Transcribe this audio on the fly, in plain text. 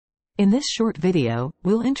In this short video,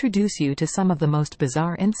 we'll introduce you to some of the most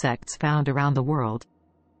bizarre insects found around the world.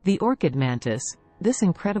 The orchid mantis. This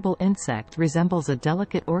incredible insect resembles a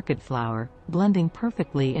delicate orchid flower, blending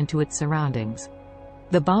perfectly into its surroundings.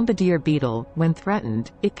 The Bombardier Beetle, when threatened,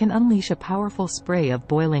 it can unleash a powerful spray of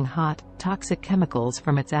boiling hot, toxic chemicals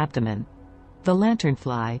from its abdomen. The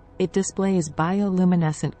Lanternfly, it displays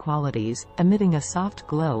bioluminescent qualities, emitting a soft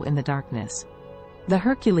glow in the darkness. The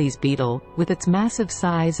Hercules Beetle, with its massive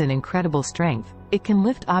size and incredible strength, it can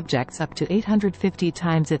lift objects up to 850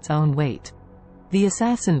 times its own weight. The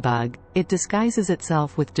assassin bug, it disguises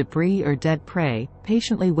itself with debris or dead prey,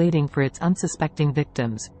 patiently waiting for its unsuspecting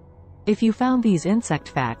victims. If you found these insect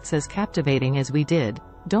facts as captivating as we did,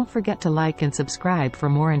 don't forget to like and subscribe for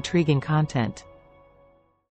more intriguing content.